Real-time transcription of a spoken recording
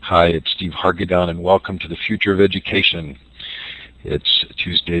Hi, it's Steve Hargadon, and welcome to the Future of Education. It's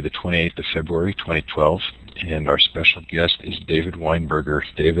Tuesday, the 28th of February, 2012, and our special guest is David Weinberger.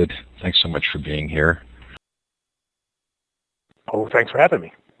 David, thanks so much for being here. Oh, thanks for having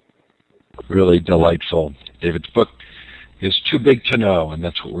me. Really delightful. David's book is Too Big to Know, and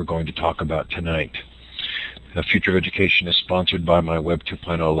that's what we're going to talk about tonight. The Future of Education is sponsored by my Web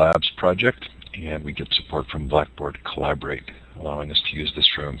 2.0 Labs project, and we get support from Blackboard Collaborate, allowing us to use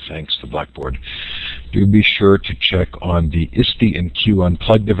this room. Thanks to Blackboard. Do be sure to check on the ISTE and Q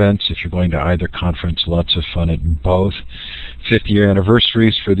Unplugged events if you're going to either conference. Lots of fun at both. 50-year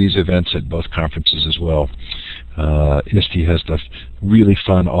anniversaries for these events at both conferences as well. ISTE has the really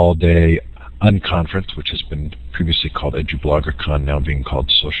fun all-day Unconference, which has been previously called EduBloggerCon, now being called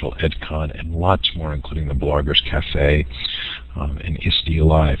Social EdCon, and lots more, including the Bloggers Cafe and ISTE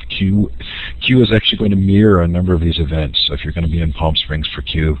Live. Q is actually going to mirror a number of these events, so if you're going to be in Palm Springs for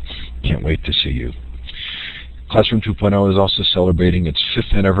Q, can't wait to see you. Classroom 2.0 is also celebrating its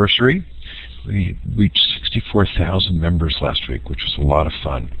 5th anniversary. We reached 64,000 members last week, which was a lot of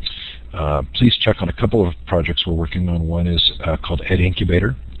fun. Please check on a couple of projects we're working on. One is called Ed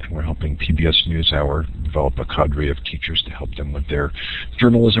Incubator, and we're helping PBS NewsHour develop a cadre of teachers to help them with their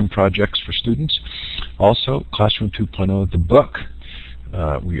journalism projects for students. Also, Classroom 2.0, the book.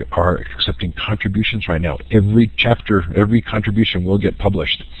 We are accepting contributions right now. Every chapter, every contribution will get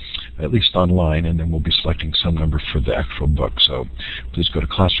published, at least online, and then we'll be selecting some number for the actual book. So please go to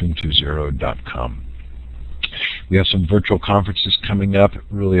classroom20.com. We have some virtual conferences coming up,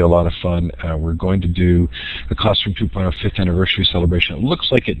 really a lot of fun. We're going to do the Classroom 2.0 5th anniversary celebration. It looks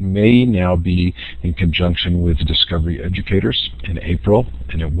like it may now be in conjunction with Discovery Educators in April,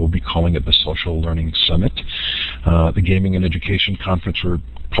 and it will be calling it the Social Learning Summit. The Gaming and Education Conference, we're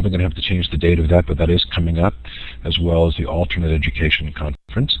probably going to have to change the date of that, but that is coming up, as well as the Alternate Education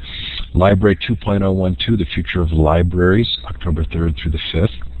Conference. Library 2.012, the Future of Libraries, October 3rd through the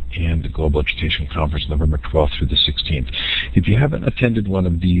 5th. And the Global Education Conference, November 12th through the 16th. If you haven't attended one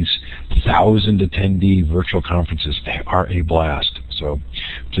of these 1,000 attendee virtual conferences, they are a blast. So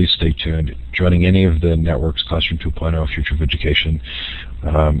please stay tuned. Joining any of the networks, Classroom 2.0, Future of Education,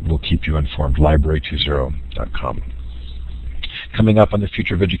 will keep you informed. Library20.com. Coming up on the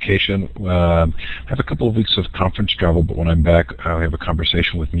Future of Education, I have a couple of weeks of conference travel, but when I'm back, I have a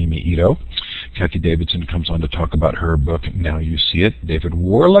conversation with Mimi Ito. Kathy Davidson comes on to talk about her book, Now You See It. David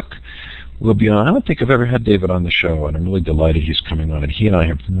Warlick will be on. I don't think I've ever had David on the show, and I'm really delighted he's coming on. And he and I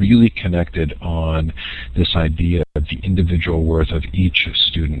have really connected on this idea of the individual worth of each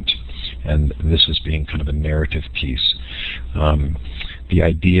student, and this is being kind of a narrative piece. The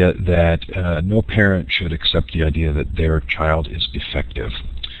idea that no parent should accept the idea that their child is defective.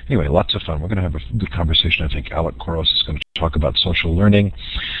 Anyway, lots of fun. We're going to have a good conversation. I think Alec Koros is going to talk about social learning.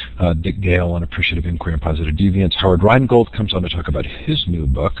 Dick Gale on appreciative inquiry and positive deviance. Howard Rheingold comes on to talk about his new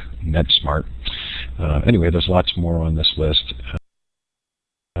book, NetSmart. Anyway, there's lots more on this list.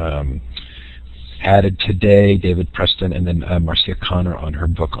 Added today, David Preston, and then Marcia Connor on her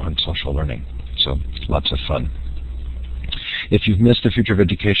book on social learning. So lots of fun. If you've missed the Future of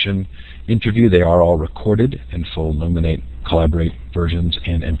Education interview, they are all recorded in full Illuminate, Collaborate versions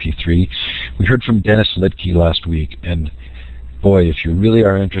and MP3. We heard from Dennis Lidke last week, and boy, if you really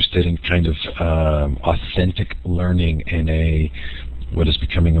are interested in kind of authentic learning in what is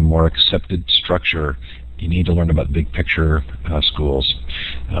becoming a more accepted structure, you need to learn about big picture schools.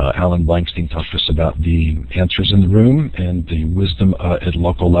 Alan Blankstein talked to us about the answers in the room and the wisdom at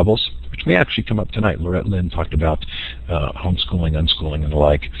local levels, which may actually come up tonight. Lorette Lynn talked about homeschooling, unschooling, and the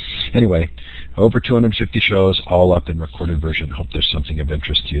like. Anyway, over 250 shows, all up in recorded version. Hope there's something of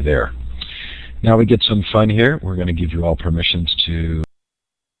interest to you there. Now we get some fun here. We're going to give you all permissions to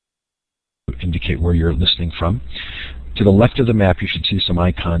indicate where you're listening from. To the left of the map, you should see some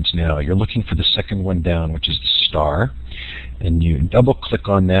icons now. You're looking for the second one down, which is the star. And you double-click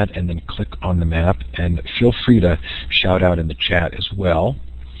on that and then click on the map. And feel free to shout out in the chat as well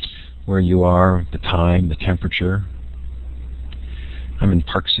where you are, the time, the temperature. I'm in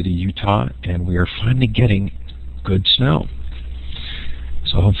Park City, Utah, and we are finally getting good snow.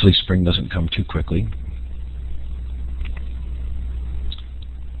 So hopefully spring doesn't come too quickly.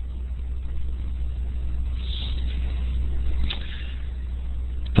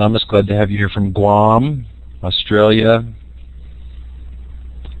 Thomas, glad to have you here from Guam, Australia,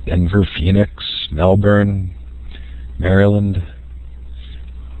 Denver, Phoenix, Melbourne, Maryland.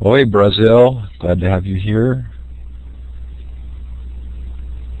 Oi, Brazil, glad to have you here.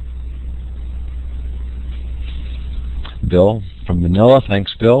 Bill from Manila,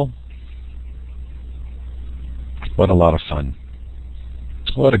 thanks, Bill. What a lot of fun.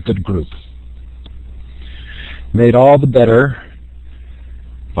 What a good group. Made all the better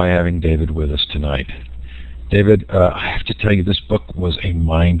by having David with us tonight. David, I have to tell you, this book was a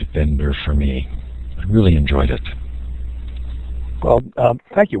mind bender for me. I really enjoyed it. Well,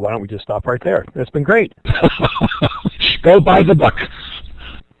 thank you. Why don't we just stop right there? It's been great. Go buy the book.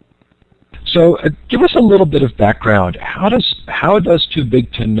 So give us a little bit of background. How does Too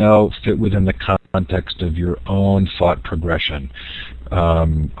Big to Know fit within the context of your own thought progression?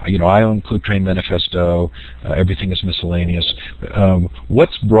 I own Clue Train Manifesto. Everything is miscellaneous.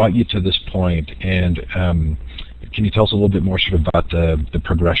 What's brought you to this point? And can you tell us a little bit more sort of about the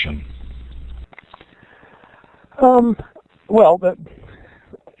progression? Well, the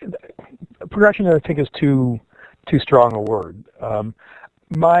progression, I think, is too strong a word.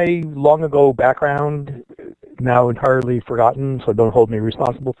 My long ago background, now entirely forgotten, so don't hold me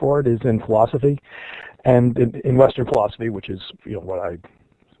responsible for it, is in philosophy, and in Western philosophy, which is what I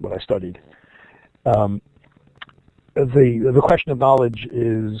studied. The question of knowledge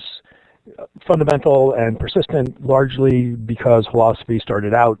is fundamental and persistent, largely because philosophy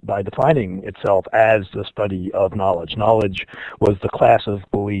started out by defining itself as the study of knowledge. Knowledge was the class of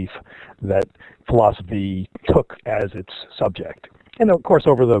belief that philosophy took as its subject. And of course,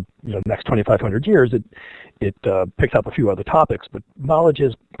 over the next 2,500 years, it picked up a few other topics, but knowledge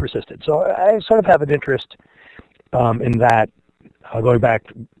has persisted. So I sort of have an interest in that, going back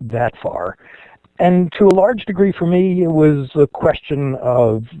that far. And to a large degree for me, it was the question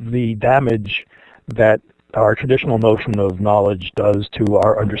of the damage that our traditional notion of knowledge does to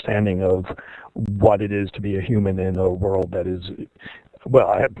our understanding of what it is to be a human in a world that is,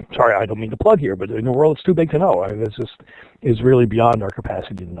 well, sorry, I don't mean to plug here, but in a world that's too big to know. This is really beyond our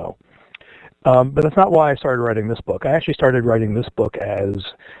capacity to know. But that's not why I started writing this book. I actually started writing this book as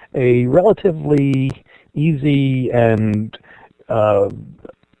a relatively easy and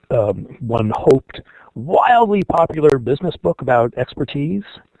one hoped wildly popular business book about expertise.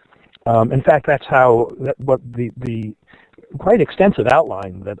 In fact, that's what the quite extensive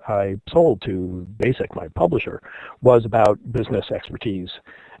outline that I sold to Basic, my publisher, was about business expertise.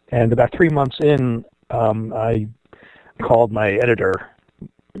 And about 3 months in, I called my editor,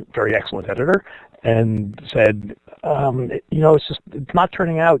 very excellent editor, and said, it's not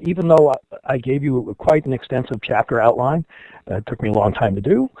turning out, even though I gave you quite an extensive chapter outline. It took me a long time to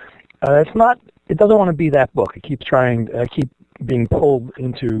do. It doesn't want to be that book. I keep being pulled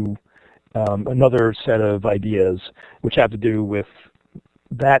into another set of ideas which have to do with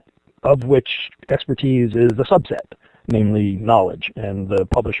that of which expertise is a subset, namely knowledge. And the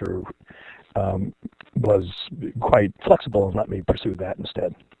publisher was quite flexible and let me pursue that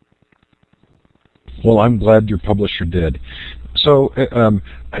instead. Well, I'm glad your publisher did. So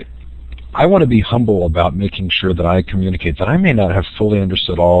I want to be humble about making sure that I communicate that I may not have fully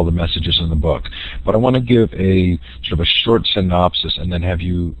understood all the messages in the book, but I want to give a sort of a short synopsis and then have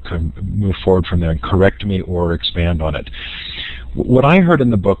you move forward from there and correct me or expand on it. What I heard in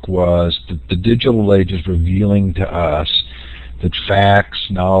the book was that the digital age is revealing to us that facts,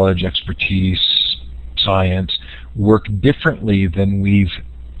 knowledge, expertise, science work differently than we've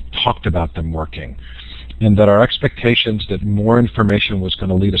talked about them working, and that our expectations that more information was going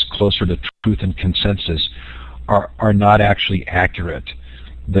to lead us closer to truth and consensus are not actually accurate,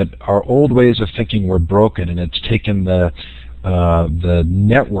 that our old ways of thinking were broken, and it's taken the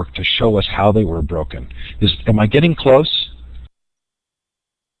network to show us how they were broken. Am I getting close?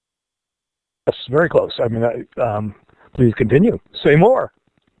 Yes, very close. I mean, please continue. Say more.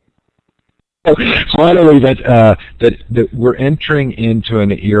 Finally, that we're entering into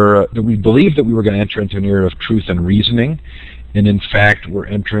an era that we believed that we were going to enter into an era of truth and reasoning, and in fact, we're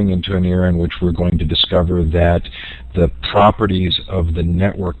entering into an era in which we're going to discover that the properties of the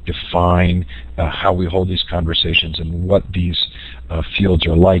network define how we hold these conversations and what these fields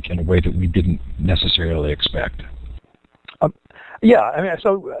are like in a way that we didn't necessarily expect. Yeah, I mean,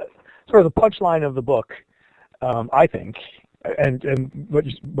 so sort of the punchline of the book, I think. And what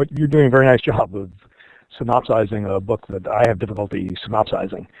you're doing a very nice job of synopsizing a book that I have difficulty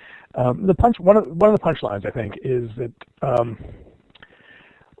synopsizing. One of the punchlines, I think, is that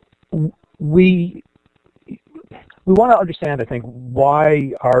we want to understand, I think,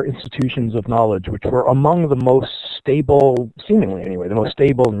 why our institutions of knowledge, which were among the most stable, seemingly anyway, the most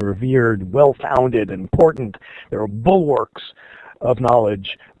stable and revered, well-founded, and important, they were bulwarks of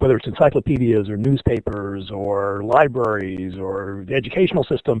knowledge, whether it's encyclopedias or newspapers or libraries or the educational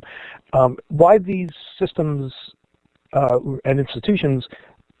system, why these systems and institutions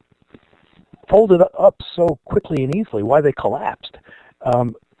folded up so quickly and easily, why they collapsed.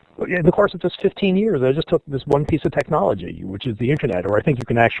 in the course of just 15 years, I just took this one piece of technology, which is the internet, or I think you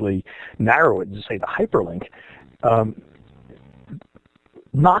can actually narrow it and say the hyperlink,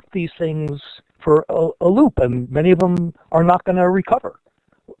 knock these things for a loop, and many of them are not going to recover.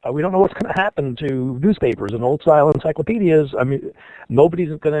 We don't know what's going to happen to newspapers and old-style encyclopedias. I mean, nobody's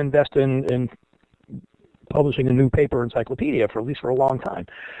going to invest in publishing a new paper encyclopedia for at least for a long time.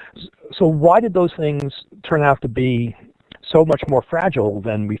 So why did those things turn out to be so much more fragile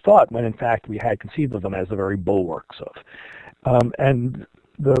than we thought, when in fact we had conceived of them as the very bulwarks of? So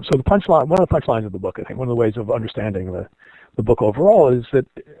the punchline, one of the punchlines of the book, I think, one of the ways of understanding the book overall is that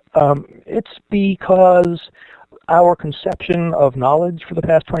it's because our conception of knowledge for the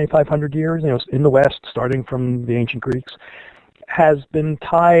past 2,500 years, in the West, starting from the ancient Greeks, has been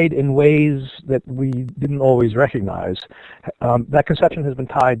tied in ways that we didn't always recognize. That conception has been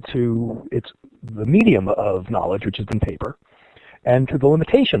tied to the medium of knowledge, which has been paper, and to the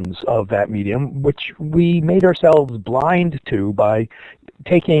limitations of that medium, which we made ourselves blind to by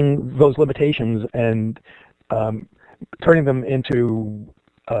taking those limitations and turning them into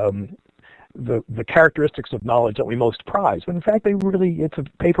the characteristics of knowledge that we most prize. But in fact,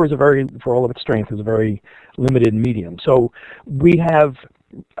 paper is for all of its strength, is a very limited medium. So we have,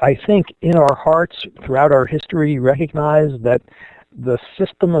 I think, in our hearts, throughout our history, recognized that the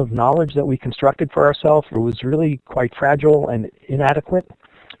system of knowledge that we constructed for ourselves was really quite fragile and inadequate,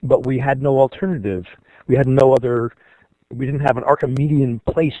 but we had no alternative. We didn't have an Archimedean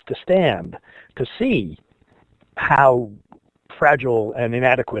place to stand to see how fragile and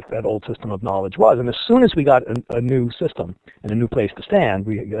inadequate that old system of knowledge was. And as soon as we got a new system and a new place to stand,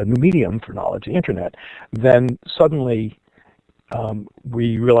 a new medium for knowledge, the internet, then suddenly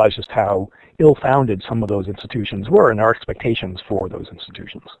we realized just how ill-founded some of those institutions were and our expectations for those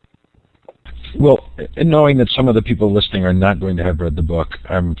institutions. Well, and knowing that some of the people listening are not going to have read the book,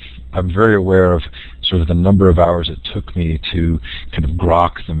 I'm very aware of sort of the number of hours it took me to kind of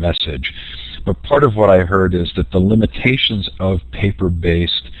grok the message. But part of what I heard is that the limitations of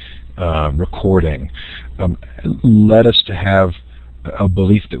paper-based recording led us to have a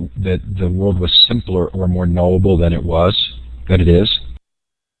belief that the world was simpler or more knowable than it is.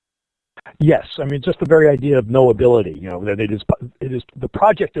 Yes, I mean, just the very idea of knowability, that it is the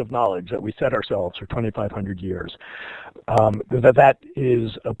project of knowledge that we set ourselves for 2,500 years, that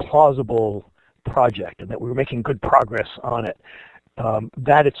is a plausible project and that we're making good progress on it.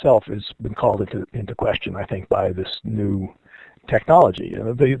 That itself has been called into question, I think, by this new technology.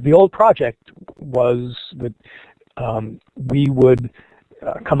 The old project was that we would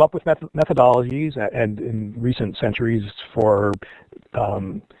come up with methodologies, and in recent centuries for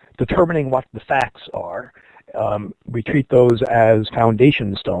determining what the facts are. We treat those as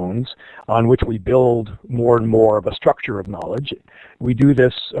foundation stones on which we build more and more of a structure of knowledge. We do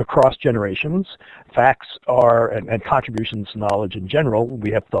this across generations. Facts and contributions to knowledge in general, we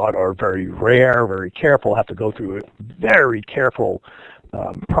have thought are very rare, very careful, have to go through a very careful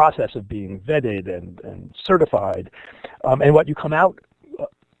process of being vetted and certified. And what you come out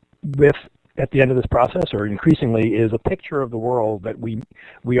with at the end of this process, or increasingly, is a picture of the world that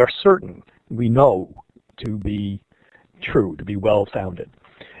we are certain, we know to be true, to be well-founded.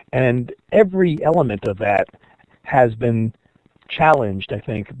 And every element of that has been challenged, I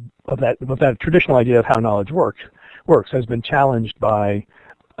think, of that traditional idea of how knowledge works has been challenged by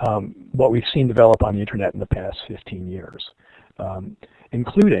what we've seen develop on the internet in the past 15 years,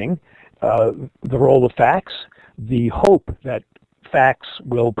 including the role of facts, the hope that facts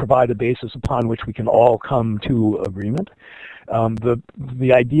will provide a basis upon which we can all come to agreement,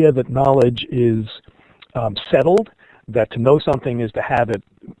 the idea that knowledge is settled, that to know something is to have it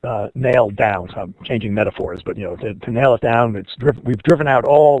nailed down. So I'm changing metaphors, but to nail it down, we've driven out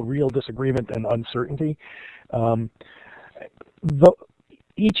all real disagreement and uncertainty.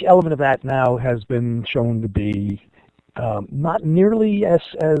 Each element of that now has been shown to be not nearly as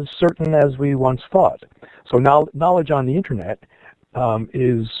certain as we once thought. So now knowledge on the internet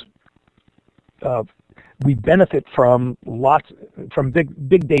we benefit from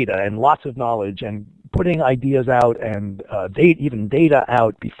big data and lots of knowledge and putting ideas out and even data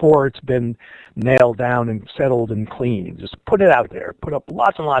out before it's been nailed down and settled and clean. Just put it out there. Put up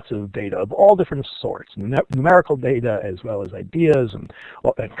lots and lots of data of all different sorts, numerical data as well as ideas and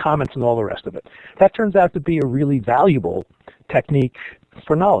comments and all the rest of it. That turns out to be a really valuable technique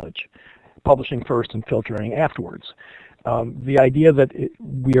for knowledge, publishing first and filtering afterwards. The idea that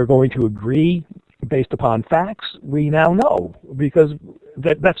we are going to agree based upon facts, we now know, because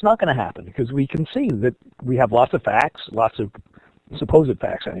that's not going to happen, because we can see that we have lots of facts, lots of supposed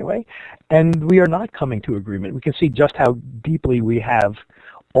facts anyway, and we are not coming to agreement. We can see just how deeply we have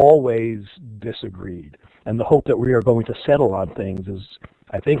always disagreed. And the hope that we are going to settle on things is,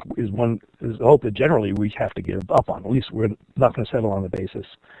 I think, is a hope that generally we have to give up on. At least we're not going to settle on the basis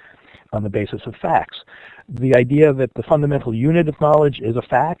of facts. The idea that the fundamental unit of knowledge is a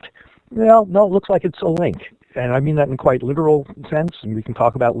fact, well, no, it looks like it's a link. And I mean that in quite literal sense, and we can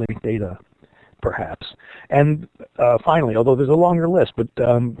talk about linked data, perhaps. And finally, although there's a longer list, but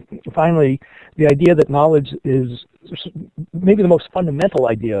finally, the idea that knowledge is maybe the most fundamental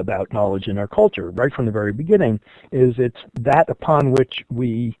idea about knowledge in our culture, right from the very beginning, is it's that upon which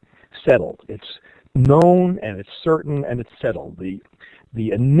we settle. It's known, and it's certain, and it's settled.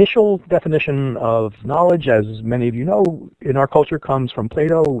 The initial definition of knowledge, as many of you know, in our culture comes from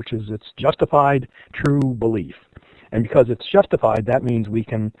Plato, which is it's justified true belief. And because it's justified, that means we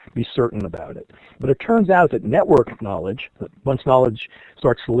can be certain about it. But it turns out that network knowledge, once knowledge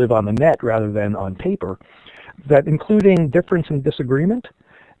starts to live on the net rather than on paper, that including difference and disagreement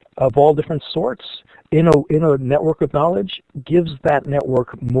of all different sorts in a network of knowledge gives that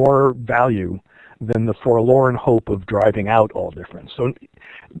network more value than the forlorn hope of driving out all difference. So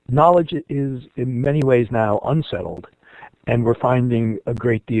knowledge is in many ways now unsettled, and we're finding a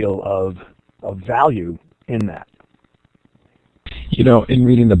great deal of value in that. You know, in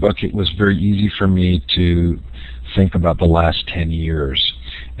reading the book, it was very easy for me to think about the last 10 years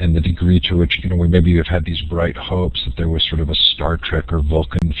and the degree to which, you know, we maybe have had these bright hopes that there was sort of a Star Trek or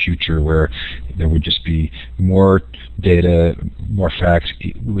Vulcan future where there would just be more data, more facts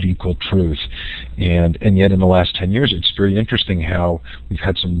would equal truth. And yet in the last 10 years, it's very interesting how we've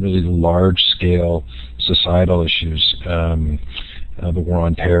had some really large-scale societal issues, the war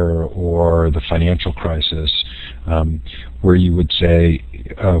on terror or the financial crisis, where you would say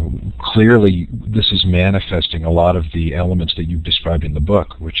clearly this is manifesting a lot of the elements that you've described in the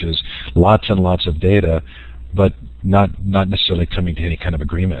book, which is lots and lots of data, but not necessarily coming to any kind of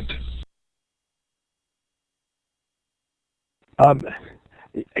agreement.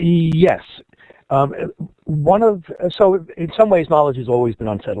 Yes. So in some ways knowledge has always been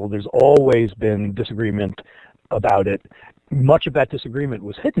unsettled. There's always been disagreement about it. Much of that disagreement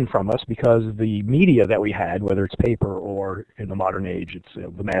was hidden from us because the media that we had, whether it's paper or in the modern age, it's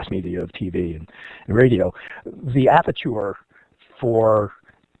the mass media of TV and radio, the aperture for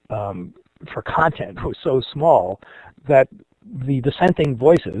content was so small that the dissenting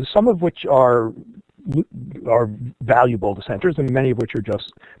voices, some of which are valuable dissenters and many of which are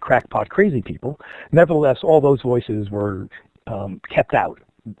just crackpot crazy people, nevertheless all those voices were kept out,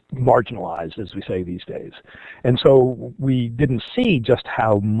 marginalized, as we say these days. And so we didn't see just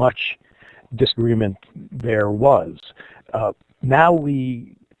how much disagreement there was. Now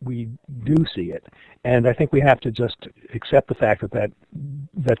we do see it, and I think we have to just accept the fact that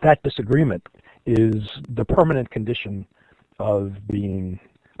disagreement is the permanent condition of being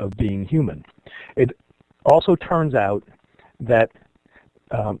human. It also turns out that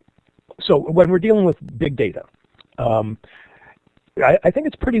so when we're dealing with big data, I think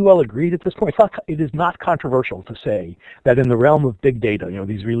it's pretty well agreed at this point. It is not controversial to say that in the realm of big data, you know,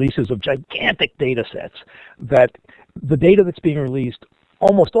 these releases of gigantic data sets, that the data that's being released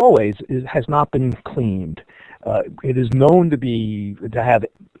almost always has not been cleaned. It is known to have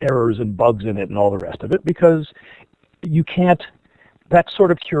errors and bugs in it and all the rest of it because you can't. That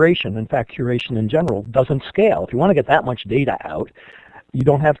sort of curation, in fact, curation in general, doesn't scale. If you want to get that much data out, you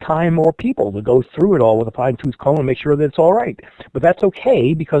don't have time or people to go through it all with a fine-tooth comb and make sure that it's all right. But that's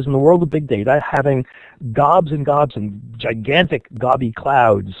okay, because in the world of big data, having gobs and gobs and gigantic gobby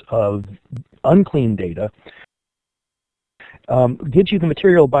clouds of unclean data gives you the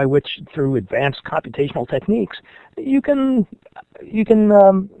material by which, through advanced computational techniques, you can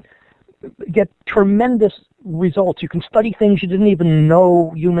get tremendous results. You can study things you didn't even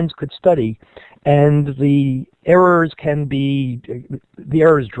know humans could study, and the errors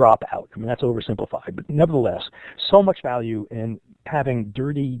drop out. I mean, that's oversimplified, but nevertheless, so much value in having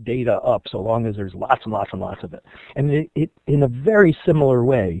dirty data up so long as there's lots and lots and lots of it. And it in a very similar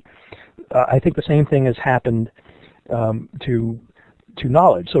way, I think the same thing has happened to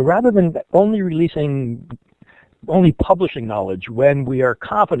knowledge. So rather than only publishing knowledge when we are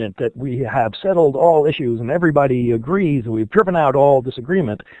confident that we have settled all issues and everybody agrees and we've driven out all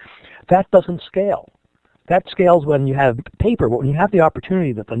disagreement, that doesn't scale. That scales when you have paper, but when you have the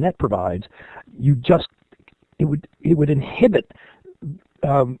opportunity that the net provides, it would inhibit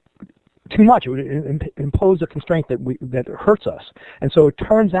too much. It would impose a constraint that hurts us. And so it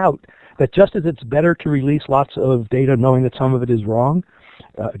turns out that just as it's better to release lots of data knowing that some of it is wrong,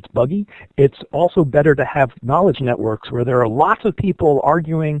 It's buggy. It's also better to have knowledge networks where there are lots of people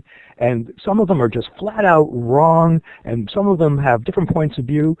arguing, and some of them are just flat out wrong, and some of them have different points of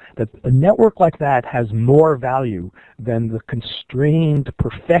view. That a network like that has more value than the constrained,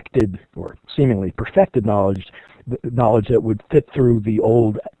 perfected, or seemingly perfected knowledge that would fit through the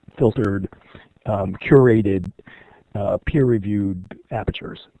old filtered, curated, peer-reviewed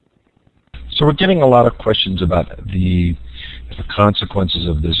apertures. So we're getting a lot of questions about the consequences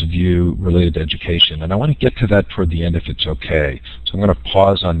of this view related to education, and I want to get to that toward the end if it's okay. So I'm going to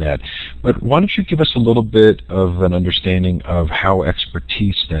pause on that. But why don't you give us a little bit of an understanding of how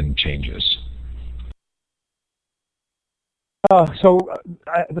expertise then changes?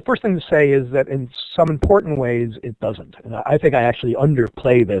 The first thing to say is that in some important ways it doesn't. And I think I actually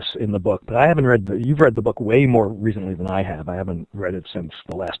underplay this in the book, but I haven't you've read the book way more recently than I have. I haven't read it since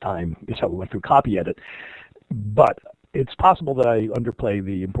the last time we went through copy edit. But it's possible that I underplay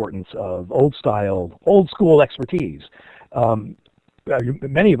the importance of old school expertise.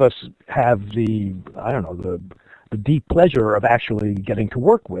 Many of us have the deep pleasure of actually getting to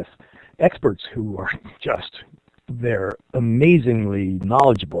work with experts who are they're amazingly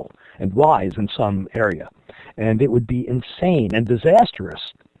knowledgeable and wise in some area. And it would be insane and disastrous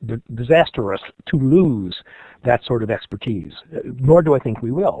to lose that sort of expertise, nor do I think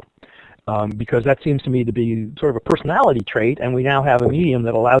we will. Because that seems to me to be sort of a personality trait, and we now have a medium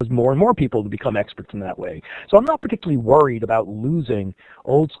that allows more and more people to become experts in that way. So I'm not particularly worried about losing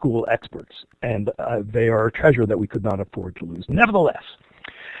old school experts, and they are a treasure that we could not afford to lose. Nevertheless,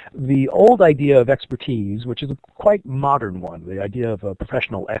 the old idea of expertise, which is a quite modern one, the idea of a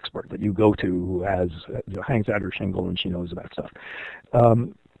professional expert that you go to who hangs out her shingle and she knows about stuff,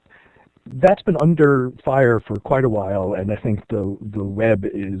 that's been under fire for quite a while, and I think the web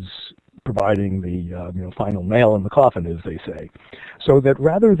is providing the final nail in the coffin, as they say. So that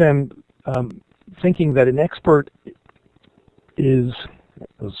rather than thinking that an expert is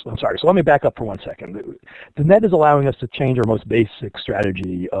so let me back up for 1 second. The net is allowing us to change our most basic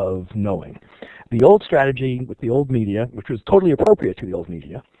strategy of knowing. The old strategy with the old media, which was totally appropriate to the old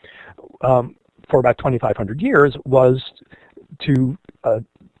media, for about 2,500 years, was to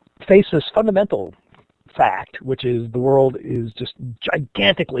face this fundamental fact, which is the world is just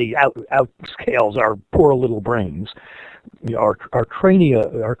gigantically outscales our poor little brains. Our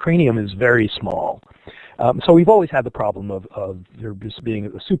cranium is very small. So we've always had the problem of there just being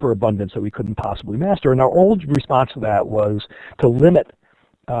a superabundance that we couldn't possibly master, and our old response to that was to limit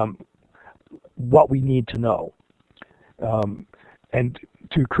what we need to know, and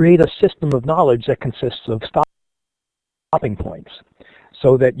to create a system of knowledge that consists of stopping points,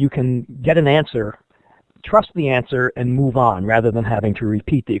 so that you can get an answer, trust the answer, and move on, rather than having to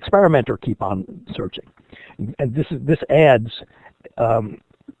repeat the experiment or keep on searching. And this adds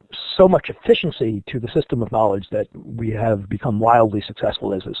so much efficiency to the system of knowledge that we have become wildly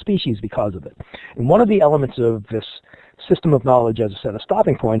successful as a species because of it. And one of the elements of this system of knowledge as a set of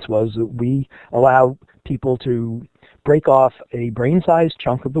stopping points was that we allow people to break off a brain-sized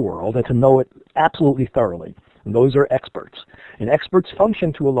chunk of the world and to know it absolutely thoroughly. And those are experts. And experts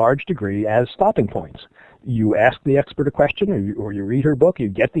function to a large degree as stopping points. You ask the expert a question, or you read her book, you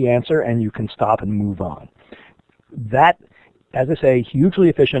get the answer, and you can stop and move on. That, as I say, hugely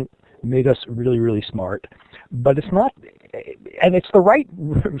efficient, made us really, really smart. But it's not, and it's the right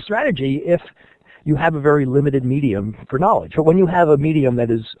strategy if you have a very limited medium for knowledge. But when you have a medium that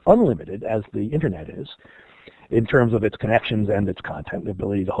is unlimited, as the internet is, in terms of its connections and its content, the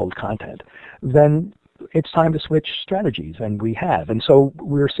ability to hold content, then it's time to switch strategies, and we have. And so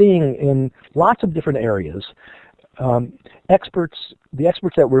we're seeing in lots of different areas, the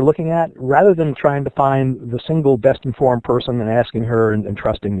experts that we're looking at, rather than trying to find the single best informed person and asking her and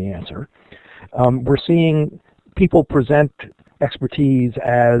trusting the answer, we're seeing people present expertise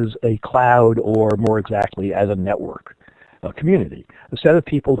as a cloud, or more exactly as a network, a community, a set of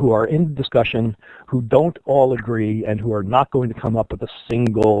people who are in discussion, who don't all agree, and who are not going to come up with a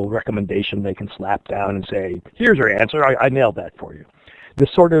single recommendation they can slap down and say, here's your answer, I nailed that for you.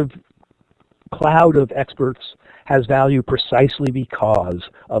 This sort of cloud of experts has value precisely because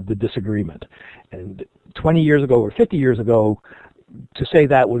of the disagreement. And 20 years ago or 50 years ago, to say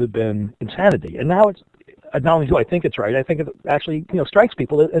that would have been insanity. And now it's, not only do I think it's right, I think it actually strikes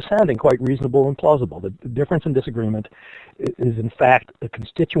people as sounding quite reasonable and plausible. The difference in disagreement is in fact a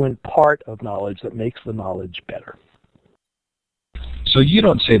constituent part of knowledge that makes the knowledge better. So you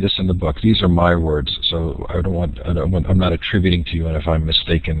don't say this in the book. These are my words. So I'm not attributing to you, and if I'm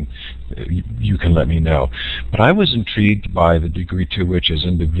mistaken, you can let me know. But I was intrigued by the degree to which, as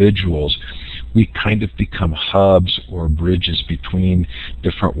individuals, we kind of become hubs or bridges between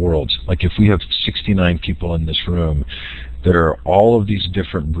different worlds. Like if we have 69 people in this room, there are all of these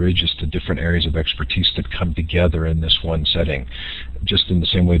different bridges to different areas of expertise that come together in this one setting, just in the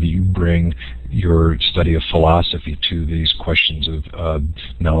same way that you bring your study of philosophy to these questions of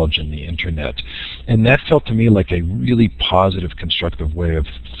knowledge and the internet. And that felt to me like a really positive, constructive way of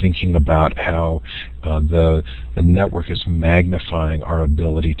thinking about how the network is magnifying our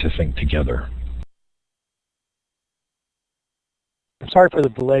ability to think together. I'm sorry for the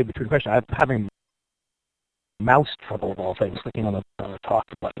delay between questions. I'm having mouse trouble of all things, clicking on the talk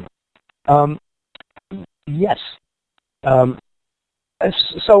button. Yes.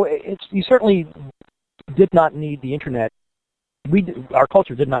 So you certainly did not need the internet. Our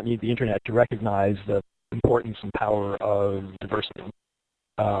culture did not need the internet to recognize the importance and power of diversity.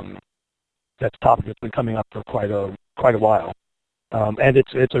 That's a topic that's been coming up for quite a while, and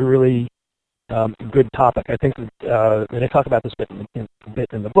it's a really good topic. I think that, and I talk about this a bit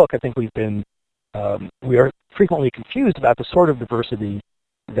in the book. I think we are frequently confused about the sort of diversity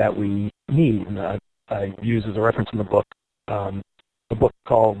that we need. And I use as a reference in the book a book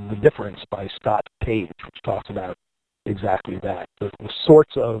called The Difference by Scott Page, which talks about exactly that, the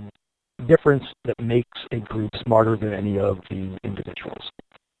sorts of difference that makes a group smarter than any of the individuals.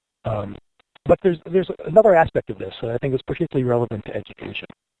 But there's another aspect of this that I think is particularly relevant to education,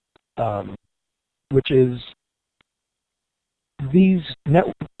 which is these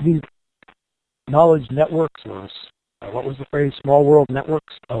knowledge networks, or what was the phrase, small world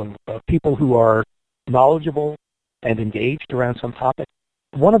networks of people who are knowledgeable and engaged around some topic.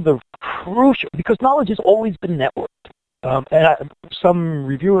 One of the crucial, because knowledge has always been networked. Some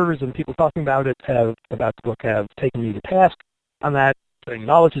reviewers and people talking about the book have taken me to task on that, saying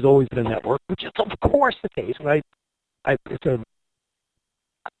knowledge has always been a network, which is of course the case. And I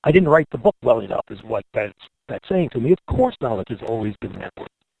didn't write the book well enough, is what that's saying to me. Of course knowledge has always been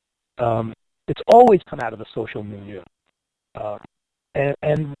networked. It's always come out of the social milieu.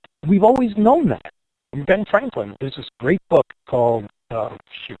 And we've always known that. Ben Franklin, there's this great book called, it'll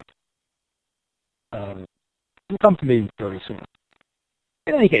come to me very soon.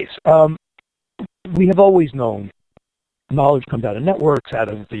 In any case, we have always known knowledge comes out of networks, out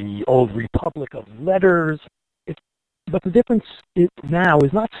of the old republic of letters. But the difference now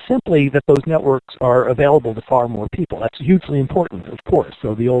is not simply that those networks are available to far more people. That's hugely important, of course.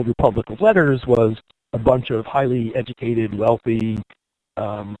 So the old republic of letters was a bunch of highly educated, wealthy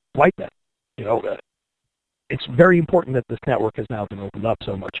white men. It's very important that this network has now been opened up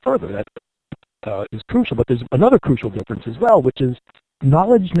so much further. That is crucial. But there's another crucial difference as well, which is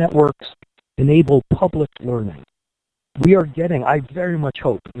knowledge networks enable public learning. I very much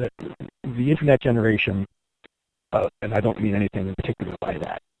hope that the internet generation, and I don't mean anything in particular by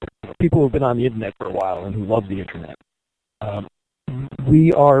that, but people who have been on the internet for a while and who love the internet,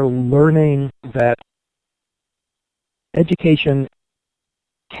 we are learning that education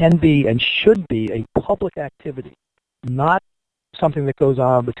can be and should be a public activity, not something that goes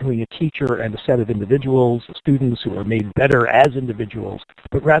on between a teacher and a set of individuals, students who are made better as individuals,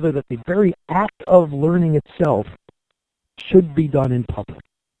 but rather that the very act of learning itself should be done in public.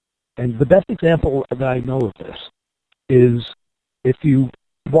 And the best example that I know of this is if you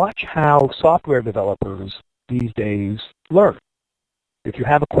watch how software developers these days learn. If you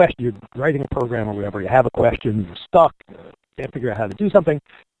have a question, you're writing a program or whatever, you have a question, you're stuck, can't figure out how to do something,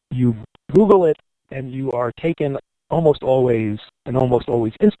 you Google it, and you are taken almost always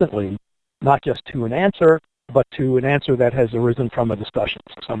instantly, not just to an answer, but to an answer that has arisen from a discussion.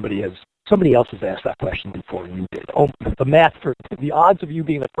 So somebody else has asked that question before you did. The odds of you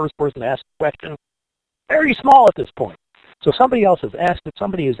being the first person to ask the question, very small at this point. So somebody else has asked it,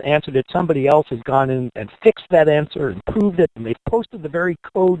 somebody has answered it, somebody else has gone in and fixed that answer and proved it, and they've posted the very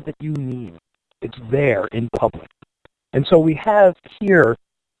code that you need. It's there in public. And so we have here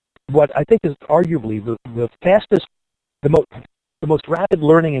what I think is arguably the fastest, the most rapid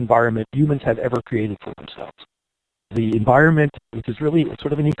learning environment humans have ever created for themselves. The environment, which is really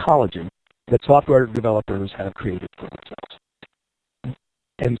sort of an ecology that software developers have created for themselves.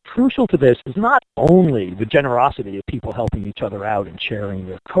 And crucial to this is not only the generosity of people helping each other out and sharing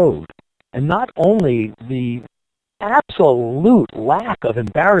their code, and not only the absolute lack of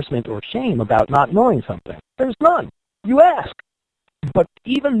embarrassment or shame about not knowing something. There's none. You ask. But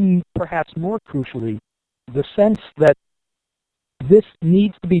even perhaps more crucially, the sense that this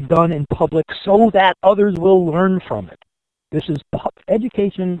needs to be done in public so that others will learn from it. This is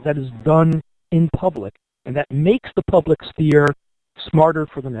education that is done in public, and that makes the public sphere smarter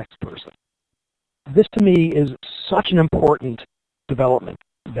for the next person. This to me is such an important development.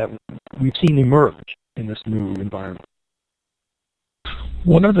 that we've seen emerge in this new environment.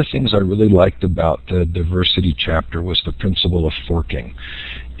 One of the things I really liked about the diversity chapter was the principle of forking.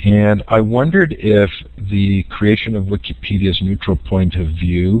 And I wondered if the creation of Wikipedia's neutral point of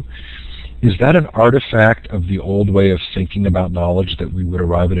view, is that an artifact of the old way of thinking about knowledge, that we would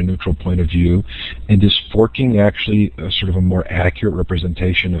arrive at a neutral point of view? And is forking actually a sort of a more accurate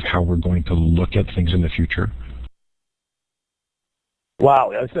representation of how we're going to look at things in the future?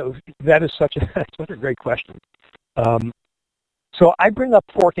 Wow, so that is such a great question. So I bring up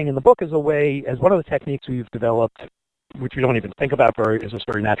forking in the book as one of the techniques we've developed, which we don't even think about as a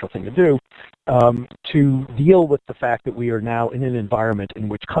very natural thing to do, to deal with the fact that we are now in an environment in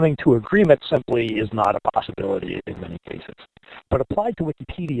which coming to agreement simply is not a possibility in many cases. But applied to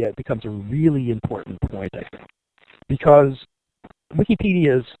Wikipedia, it becomes a really important point, I think, because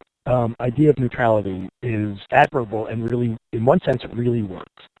Wikipedia's idea of neutrality is admirable and really, in one sense, it really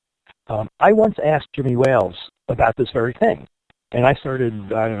works. I once asked Jimmy Wales about this very thing, and I started,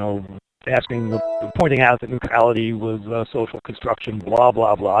 pointing out that neutrality was a social construction, blah,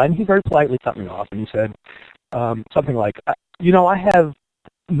 blah, blah, and he very politely cut me off, and he said something like, I have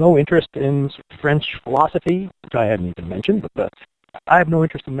no interest in French philosophy, which I hadn't even mentioned, but I have no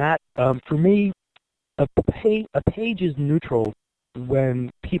interest in that. For me, a page is neutral when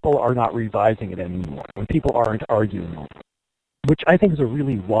people are not revising it anymore, when people aren't arguing over it, which I think is a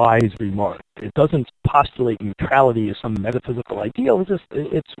really wise remark. It doesn't postulate neutrality as some metaphysical ideal.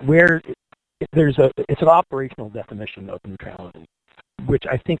 It's an operational definition of neutrality, which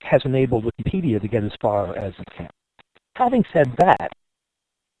I think has enabled Wikipedia to get as far as it can. Having said that,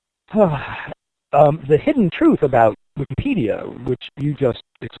 the hidden truth about Wikipedia, which you just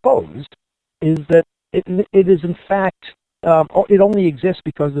exposed, is that it is in fact, it only exists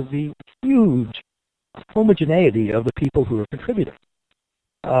because of the huge homogeneity of the people who are contributing.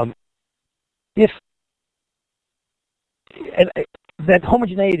 That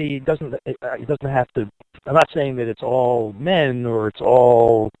homogeneity doesn't have to, I'm not saying that it's all men or it's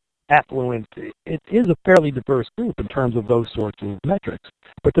all affluent. It is a fairly diverse group in terms of those sorts of metrics.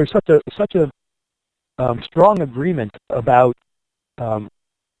 But there's such a strong agreement about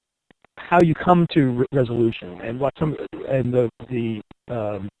how you come to resolution and the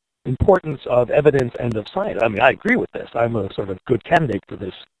importance of evidence and of science. I mean, I agree with this. I'm a sort of good candidate for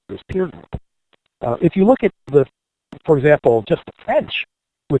this peer group. If you look at for example, just the French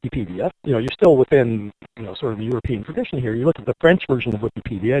Wikipedia, you're still within, sort of the European tradition here. You look at the French version of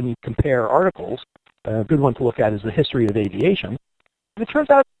Wikipedia and you compare articles. A good one to look at is the history of aviation. And it turns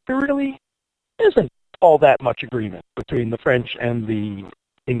out there really isn't all that much agreement between the French and the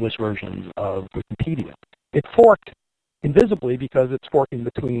English versions of Wikipedia. It forked invisibly because it's forking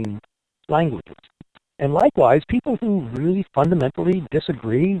between languages. And likewise, people who really fundamentally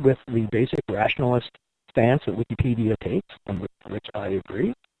disagree with the basic rationalist stance that Wikipedia takes, and with which I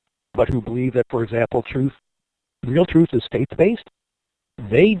agree, but who believe that, for example, real truth is faith-based,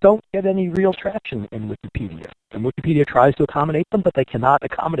 they don't get any real traction in Wikipedia. And Wikipedia tries to accommodate them, but they cannot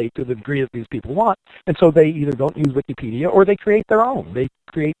accommodate to the degree that these people want. And so they either don't use Wikipedia or they create their own. They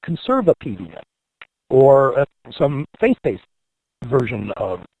create Conservapedia or some faith-based version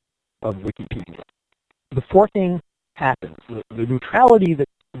of Wikipedia. The forking happens. The neutrality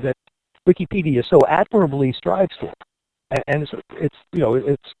that Wikipedia so admirably strives for, and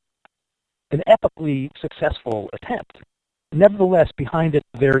it's an epically successful attempt. Nevertheless, behind it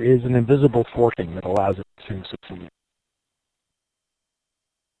there is an invisible forking that allows it to succeed.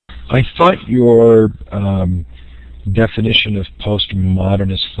 I thought your definition of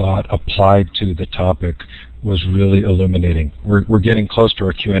postmodernist thought applied to the topic was really illuminating. We're getting close to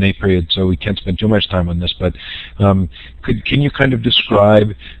our Q&A period, so we can't spend too much time on this, but can you kind of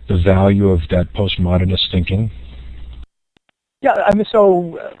describe the value of that postmodernist thinking? Yeah, I mean,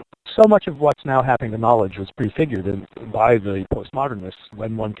 so much of what's now happening to knowledge was prefigured by the postmodernists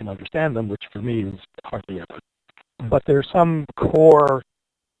when one can understand them, which for me is hardly ever. But there's some core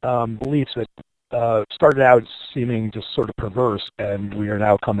beliefs that started out seeming just sort of perverse, and we are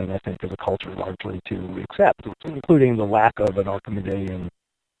now coming, I think, as a culture largely to accept, including the lack of an Archimedean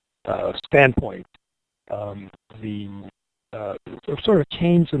standpoint. The sort of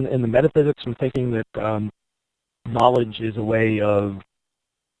change in the metaphysics from thinking that knowledge is a way of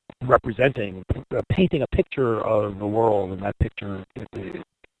representing, painting a picture of the world, and that picture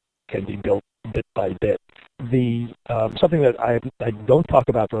can be built bit by bit. Something that I don't talk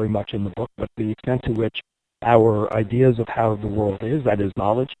about very much in the book, but the extent to which our ideas of how the world is, that is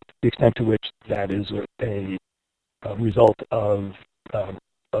knowledge, the extent to which that is a result of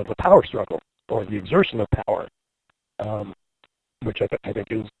a power struggle or the exertion of power. which I think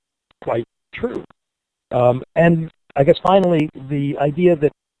is quite true. And I guess finally, the idea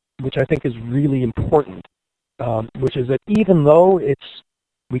that, which I think is really important, which is that even though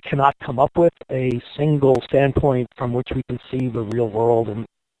we cannot come up with a single standpoint from which we can see the real world and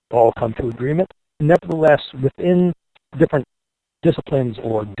all come to agreement, nevertheless, within different disciplines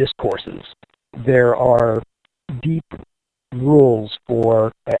or discourses, there are deep rules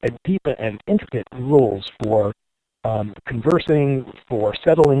for, deep and intricate rules for conversing, for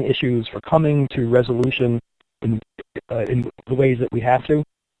settling issues, for coming to resolution in the ways that we have to.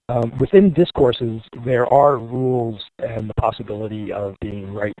 Within discourses, there are rules and the possibility of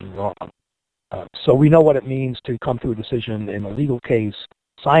being right and wrong. So we know what it means to come to a decision in a legal case.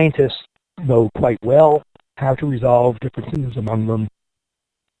 Scientists know quite well how to resolve differences among them.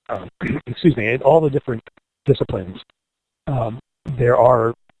 Excuse me, in all the different disciplines, there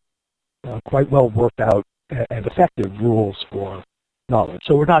are quite well worked out and effective rules for knowledge.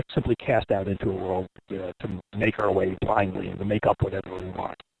 So we're not simply cast out into a world to make our way blindly and to make up whatever we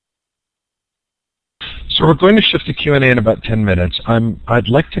want. So we're going to shift to Q&A in about 10 minutes. I'd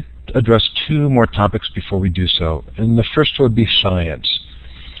like to address two more topics before we do so. And the first would be science.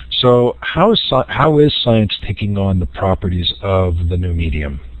 So how is science taking on the properties of the new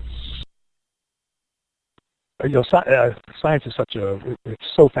medium? Science is it's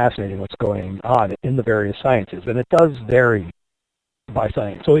so fascinating what's going on in the various sciences, and it does vary by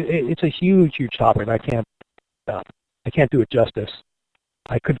science. So it's a huge, huge topic. I can't do it justice.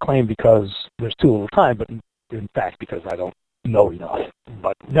 I could claim because there's too little time, but in fact because I don't know enough.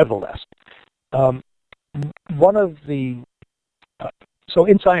 But nevertheless, so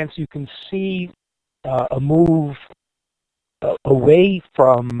in science you can see a move away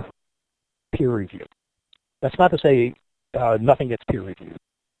from peer review. That's not to say nothing gets peer reviewed,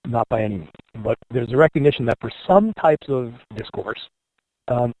 not by any means. But there's a recognition that for some types of discourse,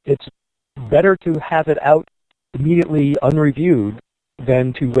 it's better to have it out immediately unreviewed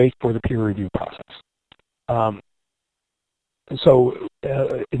than to wait for the peer review process. So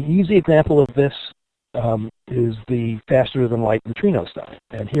an easy example of this is the faster than light neutrino stuff.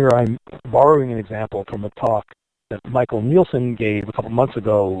 And here I'm borrowing an example from a talk that Michael Nielsen gave a couple months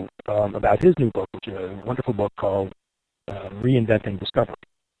ago about his new book, which is a wonderful book called Reinventing Discovery.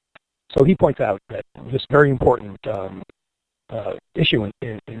 So he points out that this very important issue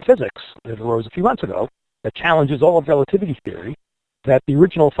in physics that arose a few months ago that challenges all of relativity theory, that the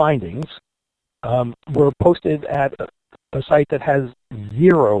original findings were posted at a site that has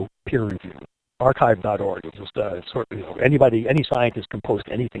zero peer review, archive.org. It's just any scientist can post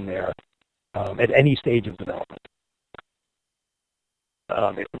anything there at any stage of development.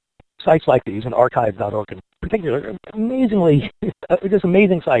 Sites like these, and archive.org in particular, just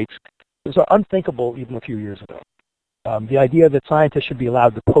amazing sites. These are unthinkable even a few years ago. The idea that scientists should be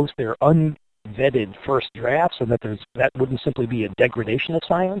allowed to post their unvetted first drafts and that wouldn't simply be a degradation of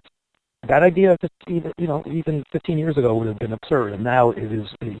science, that idea even 15 years ago would have been absurd, and now it is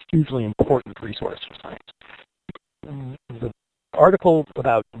a hugely important resource for science. The article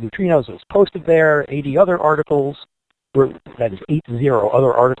about neutrinos was posted there. 80 other articles, that is 80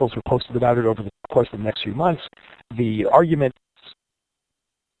 other articles were posted about it over the course of the next few months. The argument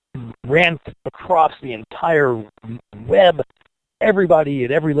ran across the entire web. Everybody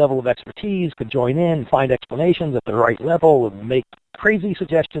at every level of expertise could join in and find explanations at the right level and make crazy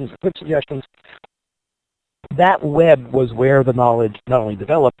suggestions, good suggestions. That web was where the knowledge not only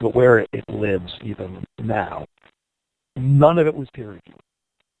developed, but where it lives even now. None of it was peer review.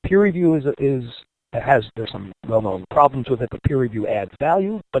 Peer review there's some well-known problems with it, but peer review adds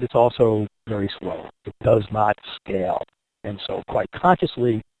value, but it's also very slow. It does not scale. And so quite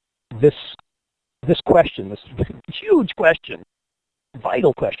consciously, this question, this huge question,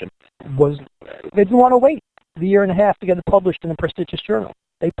 vital question, they didn't want to wait the year and a half to get it published in a prestigious journal.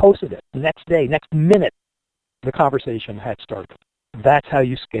 They posted it the next day, next minute, the conversation had started. That's how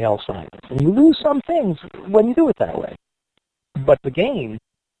you scale science. And you lose some things when you do it that way. But the gain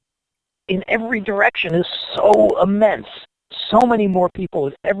in every direction is so immense. So many more people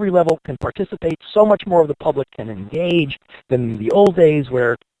at every level can participate. So much more of the public can engage than the old days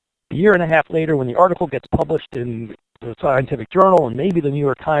where a year and a half later, when the article gets published in the scientific journal and maybe the New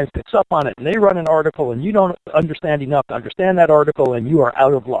York Times picks up on it and they run an article and you don't understand enough to understand that article and you are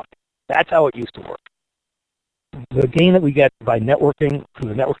out of luck. That's how it used to work. The gain that we get by networking, through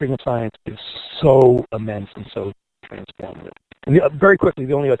the networking of science, is so immense and so transformative. And very quickly,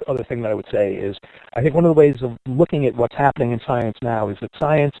 the only other thing that I would say is, I think one of the ways of looking at what's happening in science now is that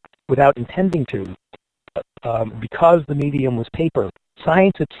science, without intending to, because the medium was paper,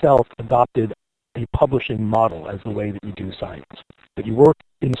 science itself adopted a a publishing model as the way that you do science. That you work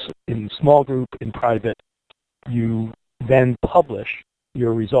in small group, in private, you then publish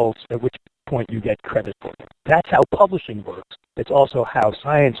your results, at which point you get credit for them. That's how publishing works. It's also how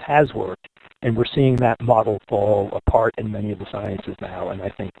science has worked, and we're seeing that model fall apart in many of the sciences now, and I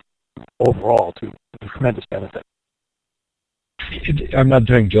think overall to tremendous benefit. I'm not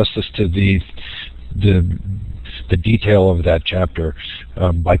doing justice to the detail of that chapter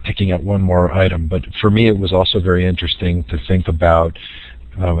by picking out one more item, but for me it was also very interesting to think about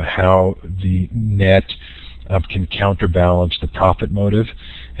how the net can counterbalance the profit motive,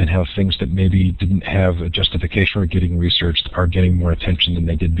 and how things that maybe didn't have a justification for getting researched are getting more attention than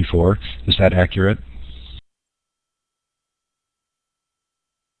they did before. Is that accurate?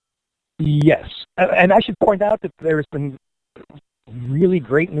 Yes, and I should point out that there's been really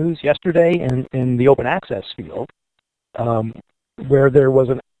great news yesterday in the open access field, where there's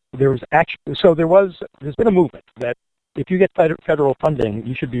been a movement that if you get federal funding,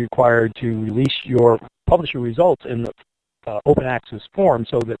 you should be required to publish your results in the open access form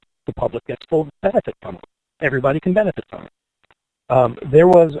so that the public gets full benefit from it. Everybody can benefit from it. There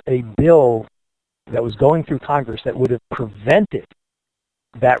was a bill that was going through Congress that would have prevented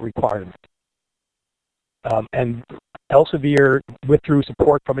that requirement. And Elsevier withdrew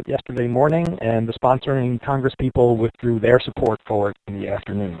support from it yesterday morning, and the sponsoring Congress people withdrew their support for it in the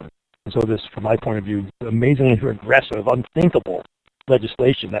afternoon. And so this, from my point of view, amazingly aggressive, unthinkable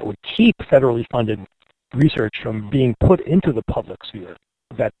legislation that would keep federally funded research from being put into the public sphere.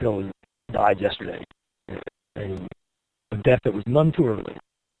 That bill died yesterday. A death that was none too early.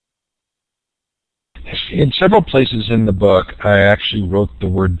 In several places in the book, I actually wrote the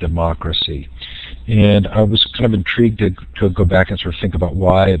word democracy. And I was kind of intrigued to go back and sort of think about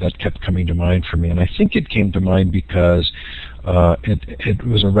why that kept coming to mind for me. And I think it came to mind because it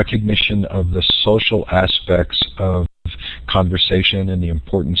was a recognition of the social aspects of conversation and the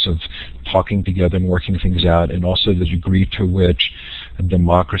importance of talking together and working things out, and also the degree to which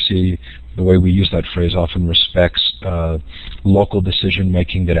democracy, the way we use that phrase, often respects local decision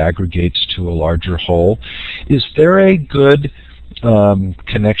making that aggregates to a larger whole. Is there a good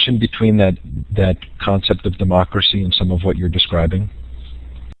connection between that concept of democracy and some of what you're describing?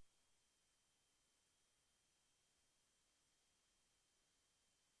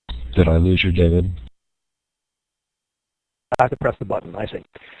 Did I lose you, David? I have to press the button, I see.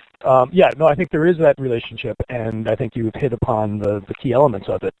 I think there is that relationship, and I think you've hit upon the key elements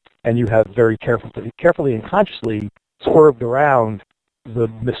of it, and you have very carefully and consciously swerved around the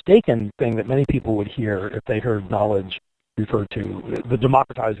mistaken thing that many people would hear if they heard knowledge referred to, the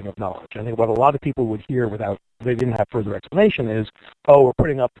democratizing of knowledge. I think what a lot of people would hear without, they didn't have further explanation is, oh,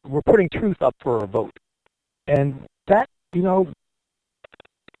 we're putting truth up for a vote. And that, in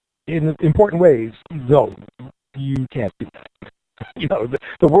important ways, no, you can't do that.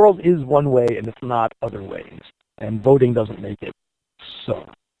 The world is one way and it's not other ways, and voting doesn't make it so.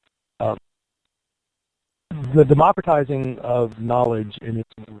 The democratizing of knowledge in its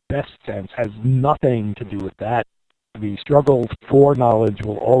best sense has nothing to do with that. The struggle for knowledge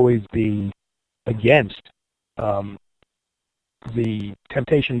will always be against the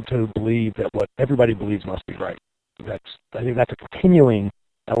temptation to believe that what everybody believes must be right. I think that's a continuing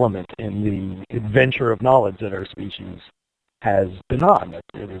element in the adventure of knowledge that our species has been on. That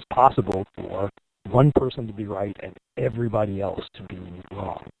it is possible for one person to be right and everybody else to be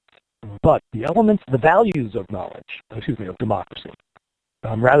wrong. But the elements, the values of of democracy,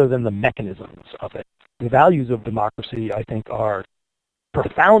 rather than the mechanisms of it, the values of democracy, I think, are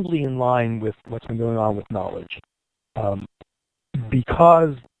profoundly in line with what's been going on with knowledge.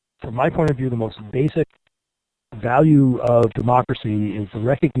 Because, from my point of view, the most basic value of democracy is the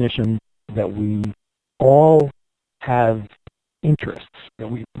recognition that we all have interests,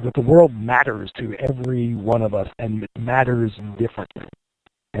 that the world matters to every one of us, and it matters differently.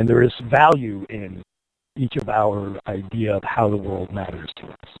 And there is value in each of our idea of how the world matters to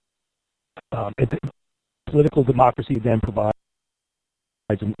us. Political democracy then provides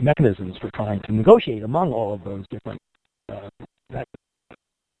mechanisms for trying to negotiate among all of those different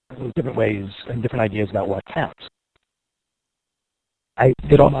ways and different ideas about what counts.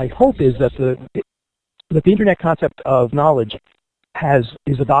 My hope is that the Internet concept of knowledge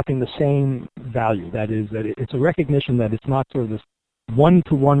is adopting the same value. That is, that it's a recognition that it's not sort of this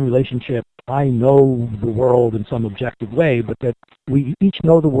one-to-one relationship, I know the world in some objective way, but that we each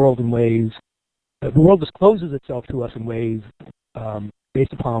know the world in ways, the world discloses itself to us in ways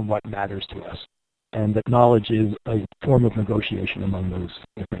based upon what matters to us, and that knowledge is a form of negotiation among those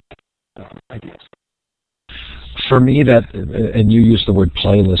different ideas. For me, that, and you use the word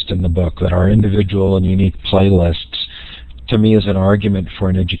playlist in the book, that our individual and unique playlists, to me, is an argument for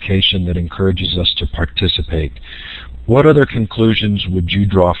an education that encourages us to participate. What other conclusions would you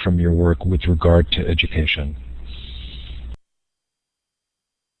draw from your work with regard to education?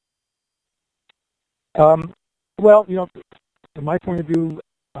 Well, from my point of view,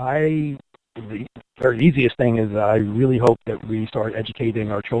 the very easiest thing is I really hope that we start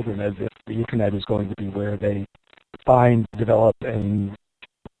educating our children as if the internet is going to be where they find, develop, and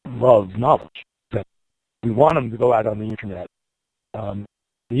love knowledge. That we want them to go out on the internet. The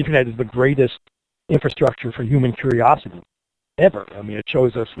internet is the greatest infrastructure for human curiosity ever. I mean, it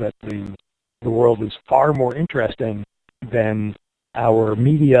shows us that the world is far more interesting than our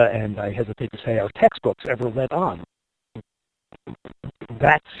media and, I hesitate to say, our textbooks ever let on.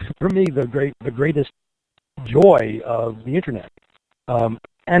 That's, for me, the greatest joy of the internet.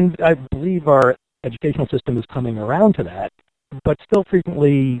 And I believe our educational system is coming around to that, but still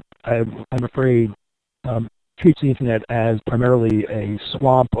frequently, I'm afraid, treats the internet as primarily a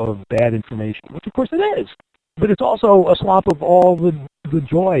swamp of bad information, which of course it is. But it's also a swamp of all the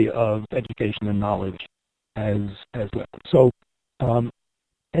joy of education and knowledge as well. So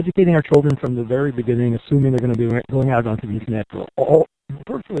educating our children from the very beginning, assuming they're going to be going out onto the internet for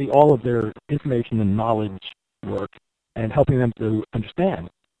virtually all of their information and knowledge work, and helping them to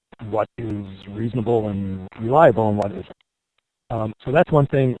understand what is reasonable and reliable and what isn't. So that's one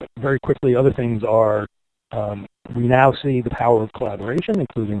thing. Very quickly, other things are we now see the power of collaboration,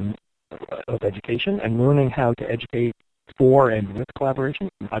 including of education, and learning how to educate for and with collaboration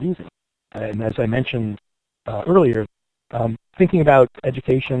is not easy. And as I mentioned earlier, thinking about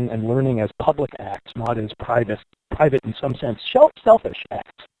education and learning as public acts, not as private in some sense, selfish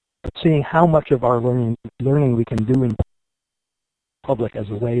acts, but seeing how much of our learning we can do in public as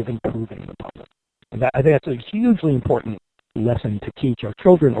a way of improving the public. And I think that's a hugely important lesson to teach our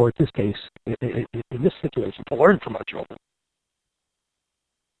children, or in this case, in this situation, to learn from our children.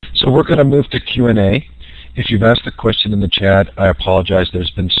 So we're going to move to Q&A. If you've asked a question in the chat, I apologize.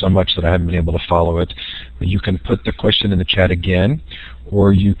 There's been so much that I haven't been able to follow it. But you can put the question in the chat again,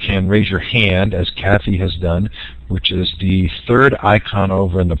 or you can raise your hand, as Kathy has done, which is the third icon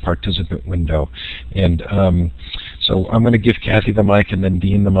over in the participant window. And so I'm going to give Kathy the mic and then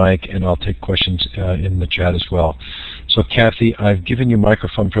Dean the mic, and I'll take questions in the chat as well. So Kathy, I've given you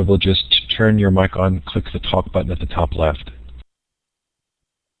microphone privileges. To turn your mic on, click the talk button at the top left.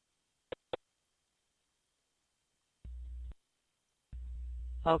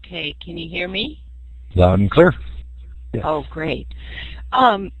 Okay, can you hear me? Loud and clear. Yes. Oh, great.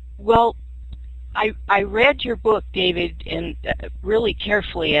 Well, I read your book, David, and really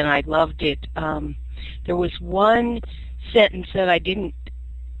carefully, and I loved it. There was one sentence that I didn't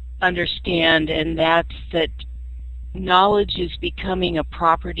understand, and that's that knowledge is becoming a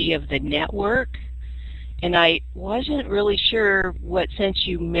property of the network. And I wasn't really sure what sense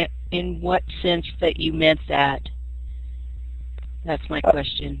you meant, in what sense that you meant that. That's my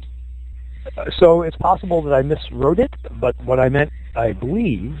question. So it's possible that I miswrote it, but what I meant, I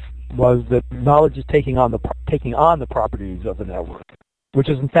believe, was that knowledge is taking on the properties of the network, which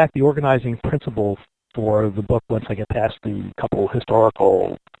is in fact the organizing principle for the book once I get past the couple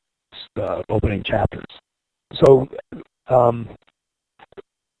historical opening chapters. So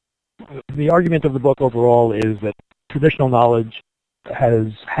the argument of the book overall is that traditional knowledge has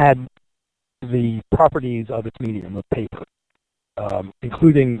had the properties of its medium, of paper,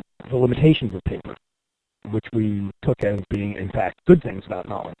 including the limitations of paper, which we took as being, in fact, good things about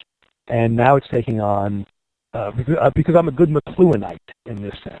knowledge. And now it's taking on, because I'm a good McLuhanite in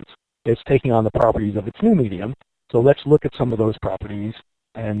this sense, it's taking on the properties of its new medium. So let's look at some of those properties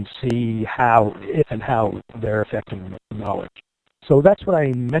and see how, if and how they're affecting knowledge. So that's what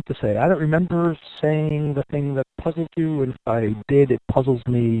I meant to say. I don't remember saying the thing that puzzled you, and if I did, it puzzles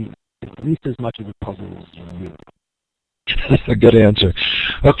me at least as much as it puzzles you. A good answer.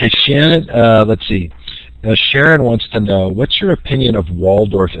 Okay, Shannon, let's see. Sharon wants to know, what's your opinion of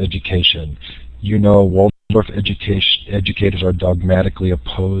Waldorf education? You know, Waldorf educators are dogmatically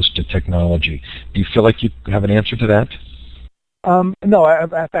opposed to technology. Do you feel like you have an answer to that? No, in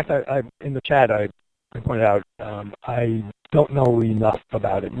fact, I in the chat, I pointed out I don't know enough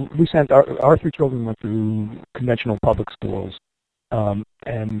about it. We sent our three children went through conventional public schools,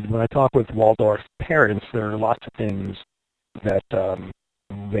 and when I talk with Waldorf parents, there are lots of things that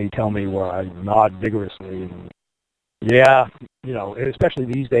they tell me where I nod vigorously. And yeah, you know, especially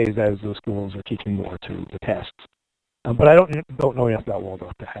these days as the schools are teaching more to the tests. But I don't know enough about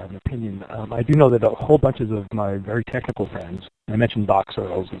Waldorf to have an opinion. I do know that a whole bunches of my very technical friends, I mentioned Doc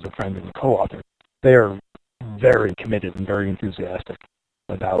Searles as a friend and co-author, they are very committed and very enthusiastic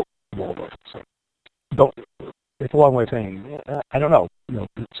about Waldorf. So don't. It's a long way of saying I don't know.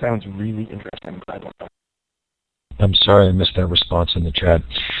 It sounds really interesting, but I don't know. I'm sorry I missed that response in the chat.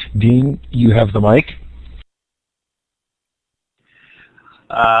 Dean, you have the mic.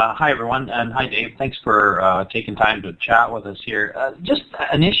 Hi, everyone, and hi, Dave. Thanks for taking time to chat with us here. Just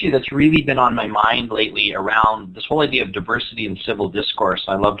an issue that's really been on my mind lately around this whole idea of diversity in civil discourse.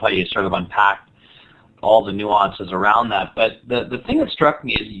 I loved how you sort of unpacked all the nuances around that. But the thing that struck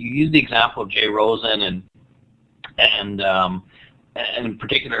me is you used the example of Jay Rosen and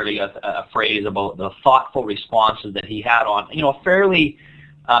particularly a phrase about the thoughtful responses that he had on, fairly,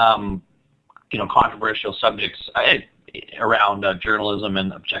 controversial subjects around journalism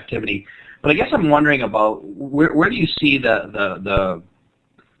and objectivity. But I guess I'm wondering about where do you see the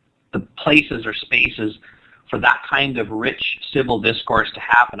places or spaces for that kind of rich civil discourse to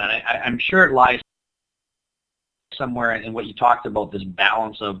happen? And I'm sure it lies somewhere in what you talked about, this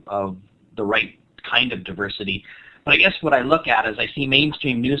balance of the right kind of diversity. But I guess what I look at is I see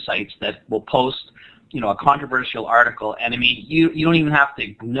mainstream news sites that will post, a controversial article, and I mean, you don't even have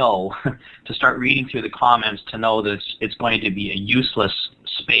to know to start reading through the comments to know that it's going to be a useless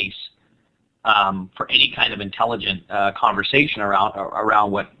space for any kind of intelligent conversation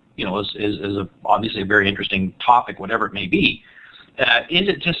around what is obviously a very interesting topic, whatever it may be. Is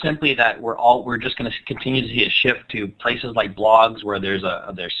it just simply that we're just going to continue to see a shift to places like blogs where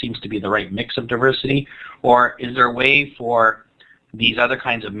there seems to be the right mix of diversity, or is there a way for these other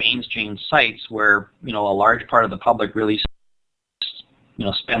kinds of mainstream sites where a large part of the public really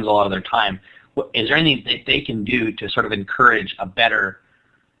spends a lot of their time? Is there anything that they can do to sort of encourage a better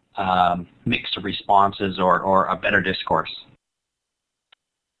mix of responses or a better discourse?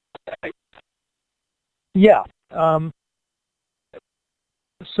 Yeah.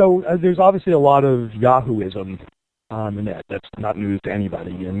 So there's obviously a lot of Yahooism on the net. That's not news to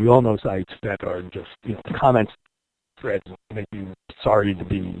anybody. And we all know sites that are just, comments threads make you sorry to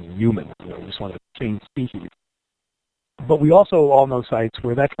be human. You just want to change species. But we also all know sites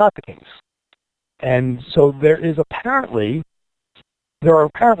where that's not the case. And so there are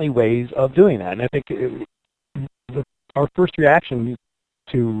apparently ways of doing that. And I think our first reaction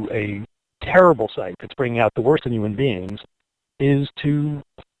to a terrible site that's bringing out the worst in human beings is to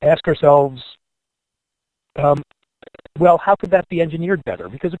ask ourselves, well, how could that be engineered better?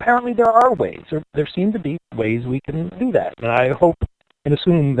 Because apparently there are ways. There seem to be ways we can do that. And I hope and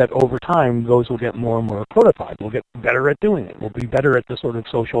assume that over time those will get more and more codified. We'll get better at doing it. We'll be better at the sort of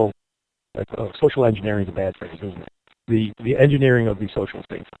social engineering is a bad phrase, isn't it? The engineering of these social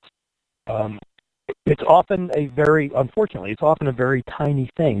spaces. It's often unfortunately, it's often a very tiny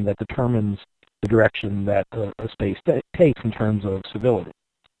thing that determines the direction that a space takes in terms of civility.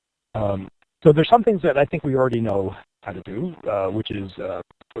 So there's some things that I think we already know how to do, which is,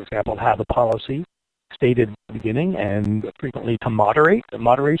 for example, have a policy stated at the beginning and frequently to moderate.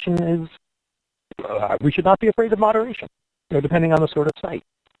 Moderation is, we should not be afraid of moderation, depending on the sort of site.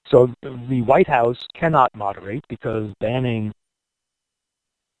 So the White House cannot moderate because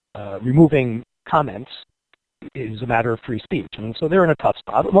removing comments is a matter of free speech. And so they're in a tough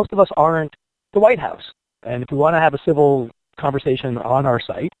spot, but most of us aren't the White House. And if we want to have a civil conversation on our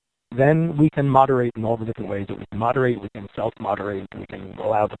site, then we can moderate in all the different ways that we can moderate. We can self-moderate. We can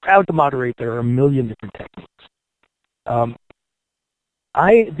allow the crowd to moderate. There are a million different techniques.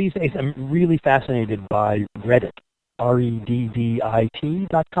 These days, I'm really fascinated by Reddit,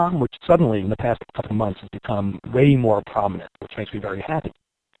 reddit.com, which suddenly in the past couple of months has become way more prominent, which makes me very happy.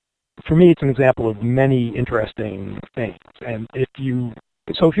 For me, it's an example of many interesting things. And if you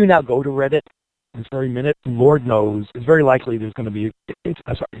now go to Reddit this very minute, Lord knows, it's very likely there's going to be, it's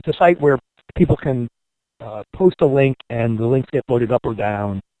a site where people can post a link and the links get voted up or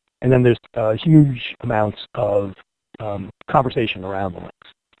down, and then there's huge amounts of conversation around the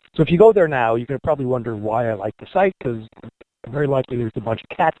links. So if you go there now, you can probably wonder why I like the site, because very likely there's a bunch of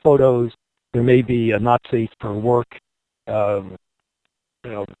cat photos. There may be a not safe for work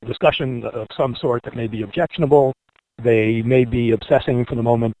discussion of some sort that may be objectionable. They may be obsessing for the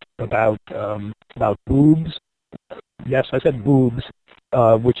moment about boobs. Yes, I said boobs,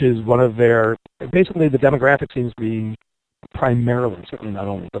 which is one of their, basically the demographic seems to be primarily, certainly not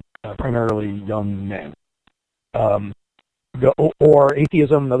only, but primarily young men. Or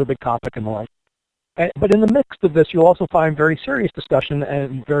atheism, another big topic and the like. But in the mix of this, you'll also find very serious discussion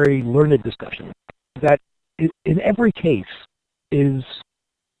and very learned discussion that in every case is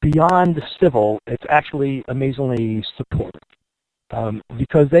beyond civil. It's actually amazingly supportive,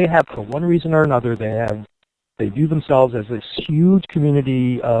 because they have, for one reason or another, they They view themselves as this huge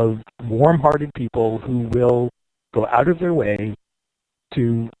community of warm-hearted people who will go out of their way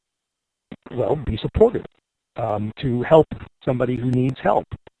to, well, be supportive, to help somebody who needs help,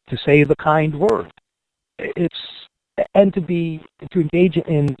 to say the kind word. And to engage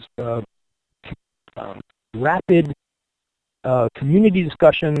in rapid community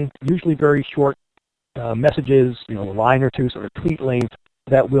discussion, usually very short messages, a line or two, sort of tweet length,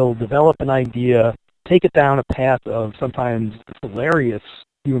 that will develop an idea, take it down a path of sometimes hilarious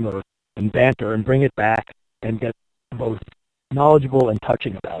humor and banter, and bring it back and get both knowledgeable and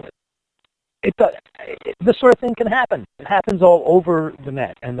touching about it. This sort of thing can happen. It happens all over the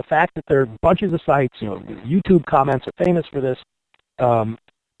net. And the fact that there are bunches of sites, YouTube comments are famous for this,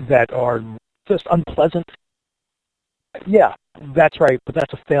 that are just unpleasant. Yeah, that's right, but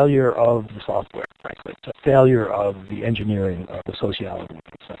that's a failure of the software, frankly. It's a failure of the engineering, of the sociology of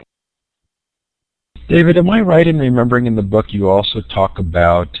the site. David, am I right in remembering in the book you also talk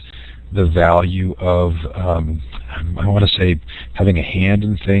about the value of, I want to say, having a hand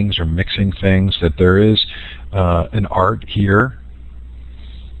in things or mixing things, that there is an art here?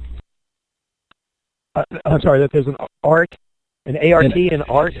 I'm sorry, that there's an art, an ART, an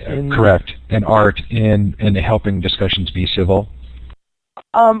art in... Correct, an art in helping discussions be civil.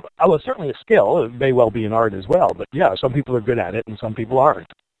 Well, it's certainly a skill. It may well be an art as well, but yeah, some people are good at it and some people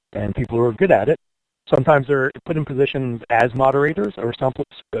aren't. And people who are good at it, sometimes they're put in positions as moderators, or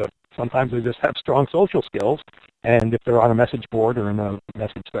sometimes they just have strong social skills, and if they're on a message board or in a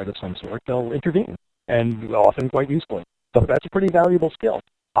message thread of some sort, they'll intervene, and often quite usefully. So that's a pretty valuable skill,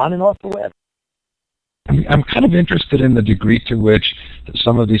 on and off the web. I'm kind of interested in the degree to which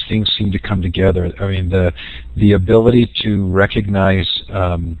some of these things seem to come together. I mean, the ability to recognize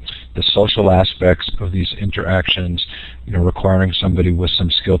the social aspects of these interactions, requiring somebody with some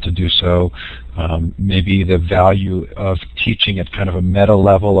skill to do so. Maybe the value of teaching at kind of a meta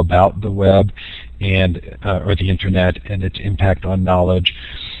level about the web and or the internet and its impact on knowledge.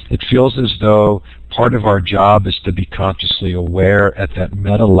 It feels as though part of our job is to be consciously aware at that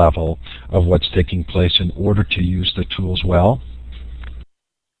meta level of what's taking place in order to use the tools well.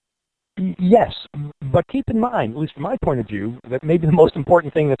 Yes, but keep in mind, at least from my point of view, that maybe the most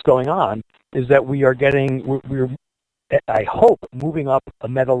important thing that's going on is that we're I hope, moving up a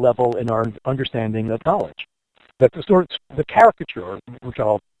meta level in our understanding of knowledge. That the caricature, which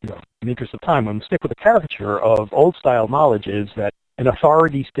I'll, in the interest of time, I'm going to stick with the caricature of old-style knowledge, is that an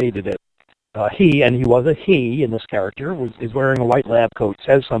authority stated it. He, and he was a he in this character, is wearing a white lab coat,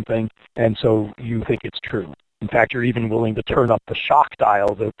 says something, and so you think it's true. In fact, you're even willing to turn up the shock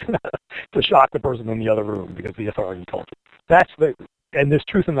dial to shock the person in the other room because the authority told you. And there's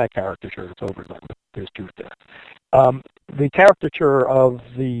truth in that caricature. It's overdone. There's truth there. The caricature of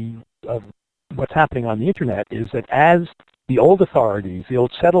what's happening on the internet is that as the old authorities, the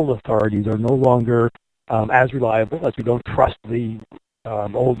old settled authorities, are no longer as reliable, as we don't trust the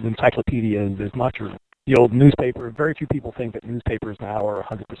old encyclopedias as much, or the old newspaper. Very few people think that newspapers now are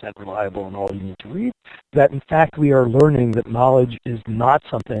 100% reliable and all you need to read. That in fact we are learning that knowledge is not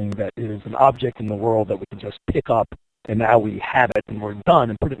something that is an object in the world that we can just pick up and now we have it and we're done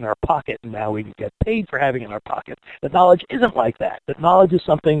and put it in our pocket and now we get paid for having it in our pocket. That knowledge isn't like that. That knowledge is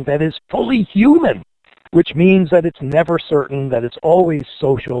something that is fully human, which means that it's never certain, that it's always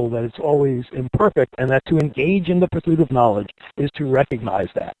social, that it's always imperfect, and that to engage in the pursuit of knowledge is to recognize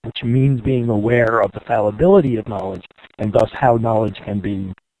that, which means being aware of the fallibility of knowledge and thus how knowledge can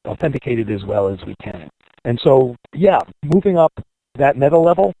be authenticated as well as we can. And so, yeah, moving up that meta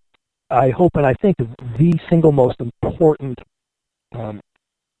level, I hope and I think the single most important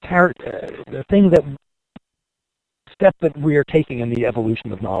step that we are taking in the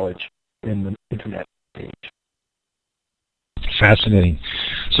evolution of knowledge in the internet age. Fascinating.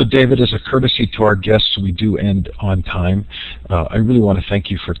 So David, as a courtesy to our guests, we do end on time. I really want to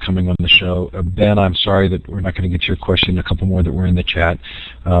thank you for coming on the show. Ben, I'm sorry that we're not going to get to your question, a couple more that were in the chat.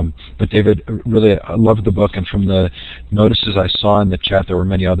 But David, really, I loved the book, and from the notices I saw in the chat, there were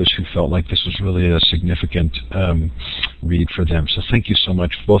many others who felt like this was really a significant read for them. So thank you so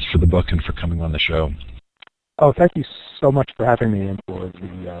much, both for the book and for coming on the show. Oh, thank you so much for having me and for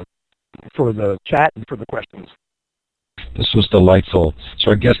the chat and for the questions. This was delightful.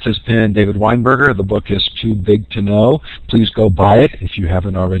 So our guest has been David Weinberger. The book is Too Big to Know. Please go buy it if you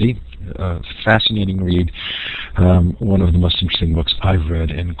haven't already. Fascinating read. One of the most interesting books I've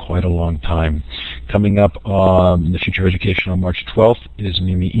read in quite a long time. Coming up in the Future of Education on March 12th is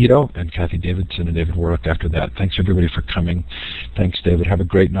Mimi Ito and Kathy Davidson and David Warwick after that. Thanks everybody for coming. Thanks, David. Have a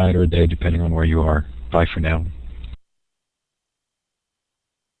great night or a day depending on where you are. Bye for now.